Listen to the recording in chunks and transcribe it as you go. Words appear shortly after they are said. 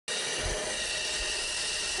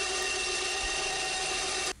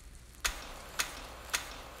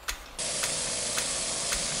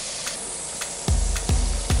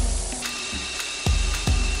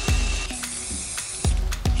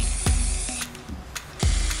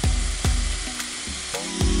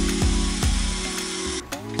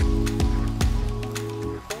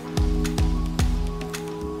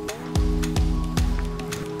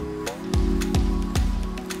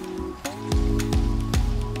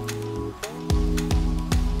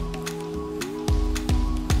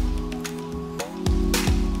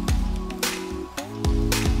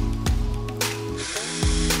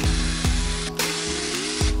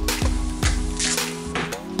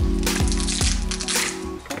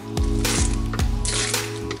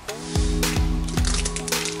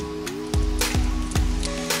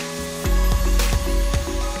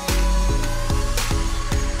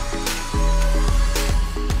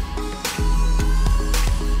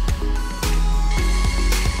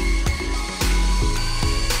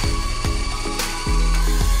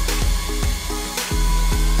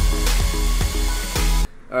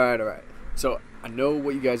Alright. So, I know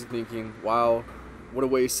what you guys are thinking. Wow, what a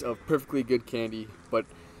waste of perfectly good candy. But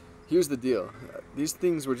here's the deal. These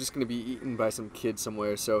things were just going to be eaten by some kid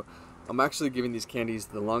somewhere, so I'm actually giving these candies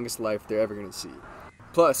the longest life they're ever going to see.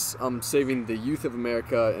 Plus, I'm saving the youth of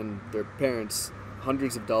America and their parents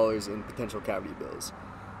hundreds of dollars in potential cavity bills.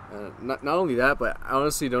 Not only that, but I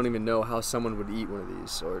honestly don't even know how someone would eat one of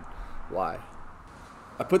these, or why.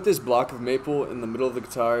 I put this block of maple in the middle of the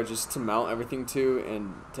guitar just to mount everything to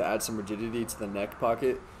and to add some rigidity to the neck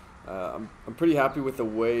pocket. I'm pretty happy with the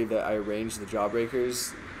way that I arranged the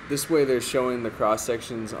jawbreakers. This way they're showing the cross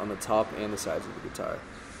sections on the top and the sides of the guitar.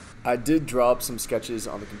 I did draw up some sketches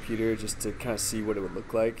on the computer just to kind of see what it would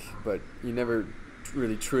look like, but you never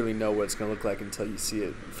really truly know what it's going to look like until you see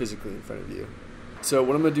it physically in front of you. So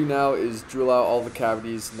what I'm going to do now is drill out all the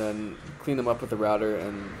cavities, and then clean them up with a router,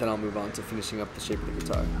 and then I'll move on to finishing up the shape of the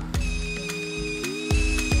guitar.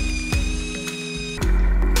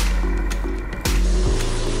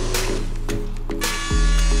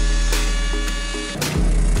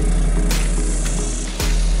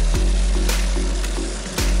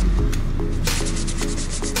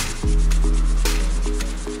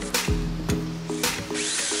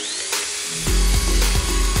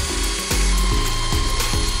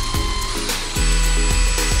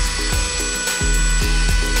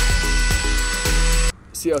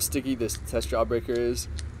 See how sticky this test jawbreaker is?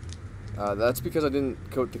 That's because I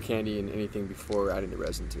didn't coat the candy in anything before adding the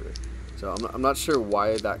resin to it. So I'm not sure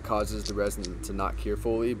why that causes the resin to not cure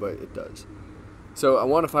fully, but it does. So I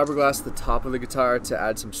want to fiberglass the top of the guitar to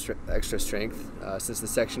add some extra strength, since the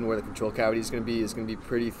section where the control cavity is going to be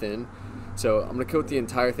pretty thin. So I'm going to coat the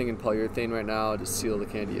entire thing in polyurethane right now to seal the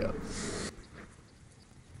candy up.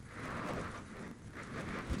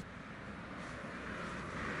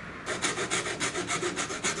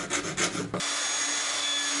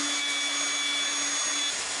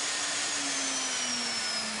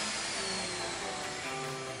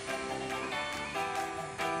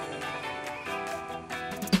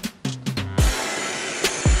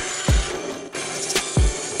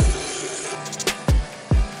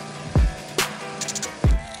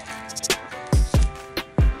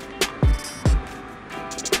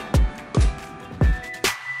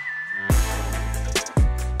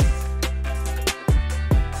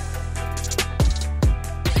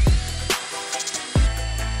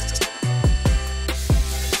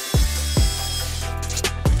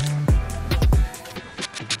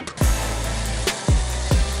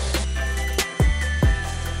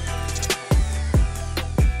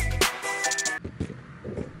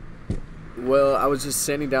 Well, I was just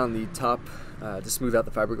sanding down the top to smooth out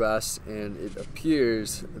the fiberglass, and it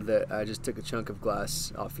appears that I just took a chunk of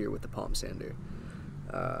glass off here with the palm sander.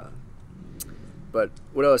 But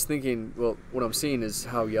what I was thinking, well, what I'm seeing is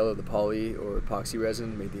how yellow the poly or epoxy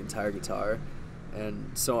resin made the entire guitar,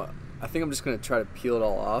 and so I think I'm just going to try to peel it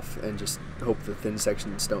all off and just hope the thin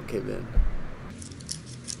sections don't cave in.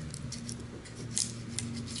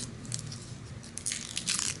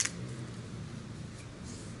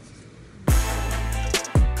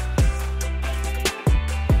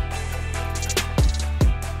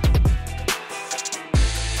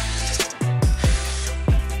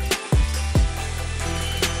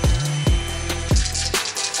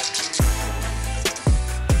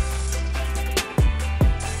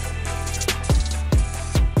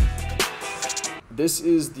 This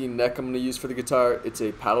is the neck I'm going to use for the guitar. It's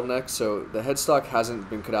a paddle neck, so the headstock hasn't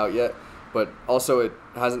been cut out yet, but also it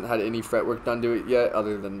hasn't had any fretwork done to it yet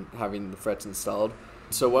other than having the frets installed.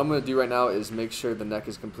 So what I'm going to do right now is make sure the neck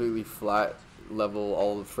is completely flat, level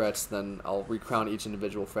all the frets, then I'll recrown each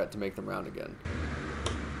individual fret to make them round again.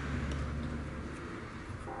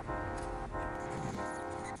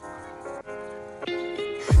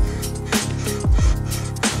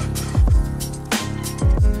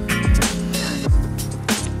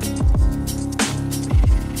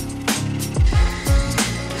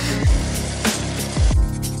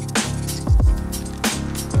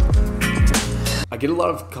 I get a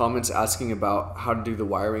lot of comments asking about how to do the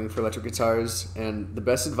wiring for electric guitars, and the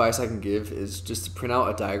best advice I can give is just to print out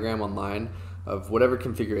a diagram online of whatever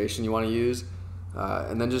configuration you want to use,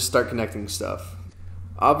 and then just start connecting stuff.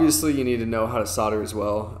 Obviously you need to know how to solder as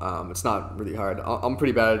well. It's not really hard. I'm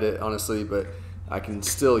pretty bad at it, honestly, but I can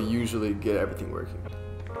still usually get everything working.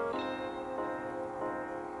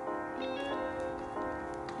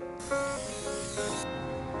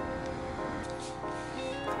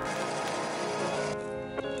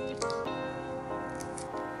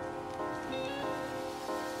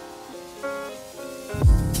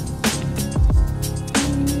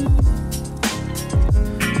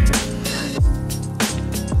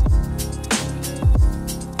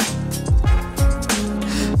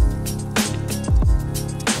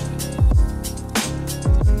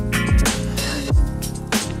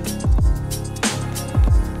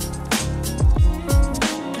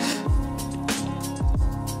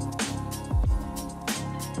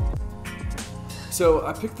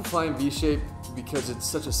 I picked the flying V shape because it's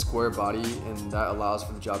such a square body and that allows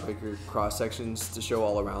for the Jawbreaker cross sections to show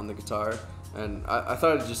all around the guitar, and I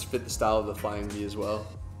thought it'd just fit the style of the flying V as well.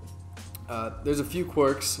 There's a few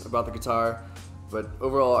quirks about the guitar, but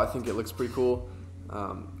overall I think it looks pretty cool.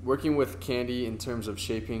 Working with Candy in terms of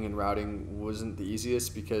shaping and routing wasn't the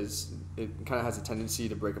easiest because it kind of has a tendency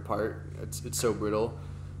to break apart. It's so brittle.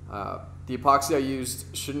 The epoxy I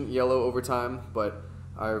used shouldn't yellow over time, but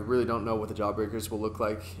I really don't know what the Jawbreakers will look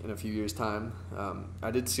like in a few years' time.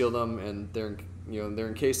 I did seal them, and they're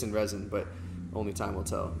encased in resin, but only time will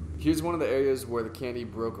tell. Here's one of the areas where the Candy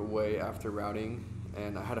broke away after routing,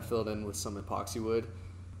 and I had to fill it in with some epoxy wood.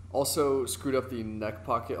 Also screwed up the neck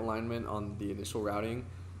pocket alignment on the initial routing,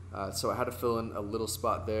 so I had to fill in a little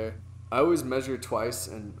spot there. I always measure twice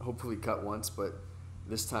and hopefully cut once, but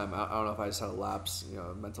this time I don't know if I just had a lapse,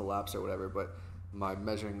 a mental lapse or whatever, but my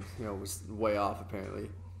measuring was way off apparently.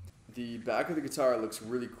 The back of the guitar looks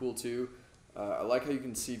really cool too. I like how you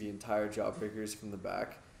can see the entire Jawbreakers from the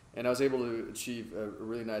back, and I was able to achieve a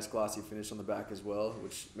really nice glossy finish on the back as well,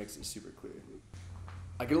 which makes it super clear.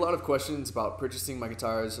 I get a lot of questions about purchasing my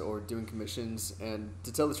guitars or doing commissions, and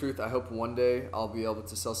to tell the truth, I hope one day I'll be able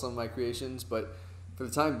to sell some of my creations, but for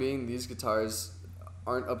the time being, these guitars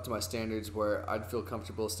aren't up to my standards where I'd feel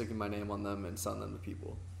comfortable sticking my name on them and selling them to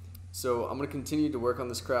people. So I'm going to continue to work on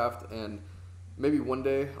this craft, and maybe one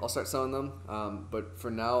day I'll start selling them, but for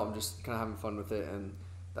now I'm just kind of having fun with it, and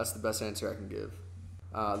that's the best answer I can give.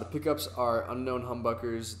 The pickups are unknown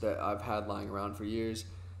humbuckers that I've had lying around for years.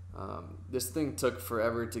 This thing took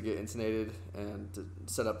forever to get intonated and to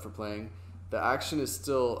set up for playing. The action is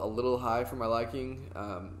still a little high for my liking.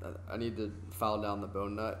 I need to file down the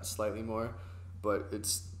bone nut slightly more, but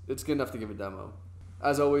it's good enough to give a demo.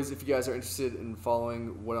 As always, if you guys are interested in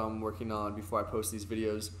following what I'm working on before I post these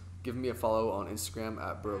videos, give me a follow on Instagram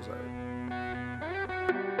at BrosArt.